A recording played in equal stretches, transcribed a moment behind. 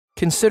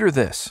Consider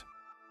this.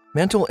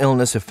 Mental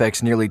illness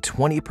affects nearly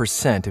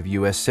 20% of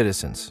U.S.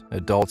 citizens,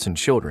 adults and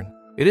children.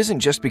 It isn't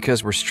just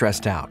because we're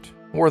stressed out,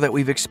 or that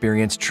we've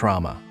experienced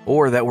trauma,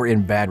 or that we're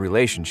in bad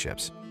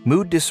relationships.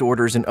 Mood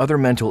disorders and other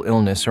mental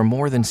illness are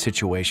more than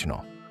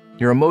situational.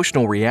 Your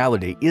emotional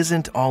reality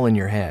isn't all in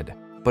your head,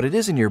 but it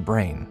is in your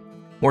brain.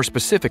 More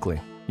specifically,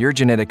 your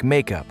genetic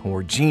makeup,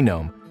 or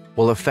genome,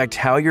 will affect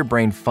how your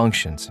brain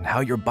functions and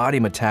how your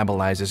body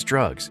metabolizes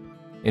drugs.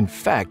 In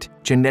fact,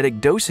 genetic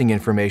dosing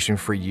information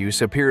for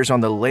use appears on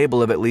the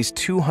label of at least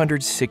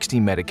 260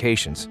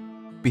 medications.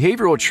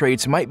 Behavioral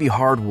traits might be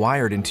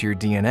hardwired into your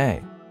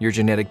DNA, your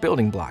genetic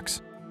building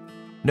blocks.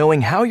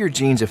 Knowing how your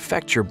genes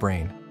affect your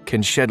brain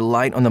can shed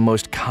light on the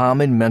most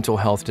common mental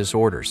health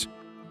disorders.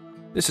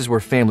 This is where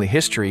family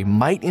history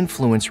might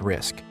influence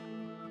risk.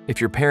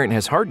 If your parent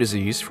has heart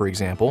disease, for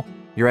example,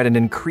 you're at an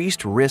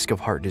increased risk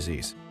of heart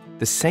disease.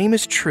 The same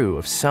is true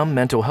of some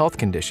mental health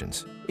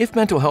conditions. If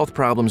mental health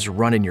problems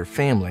run in your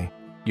family,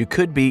 you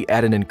could be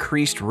at an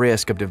increased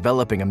risk of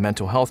developing a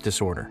mental health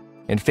disorder.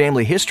 And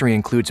family history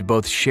includes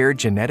both shared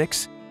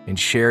genetics and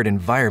shared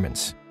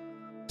environments.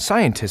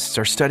 Scientists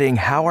are studying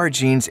how our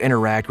genes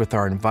interact with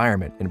our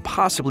environment and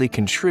possibly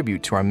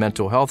contribute to our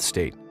mental health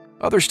state.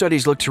 Other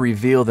studies look to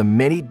reveal the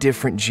many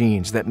different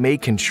genes that may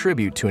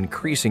contribute to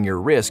increasing your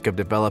risk of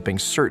developing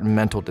certain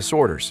mental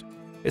disorders.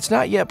 It's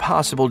not yet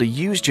possible to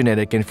use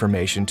genetic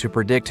information to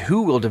predict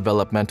who will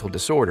develop mental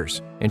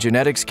disorders, and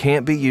genetics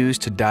can't be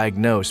used to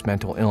diagnose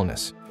mental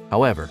illness.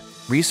 However,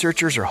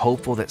 researchers are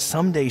hopeful that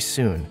someday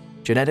soon,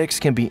 genetics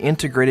can be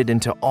integrated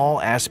into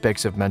all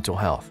aspects of mental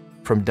health,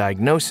 from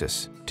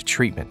diagnosis to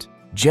treatment.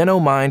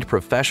 GenoMind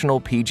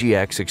Professional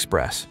PGX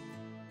Express.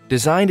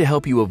 Designed to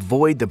help you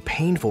avoid the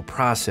painful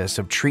process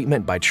of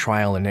treatment by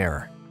trial and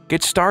error.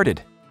 Get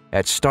started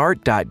at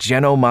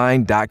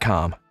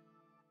start.genomind.com.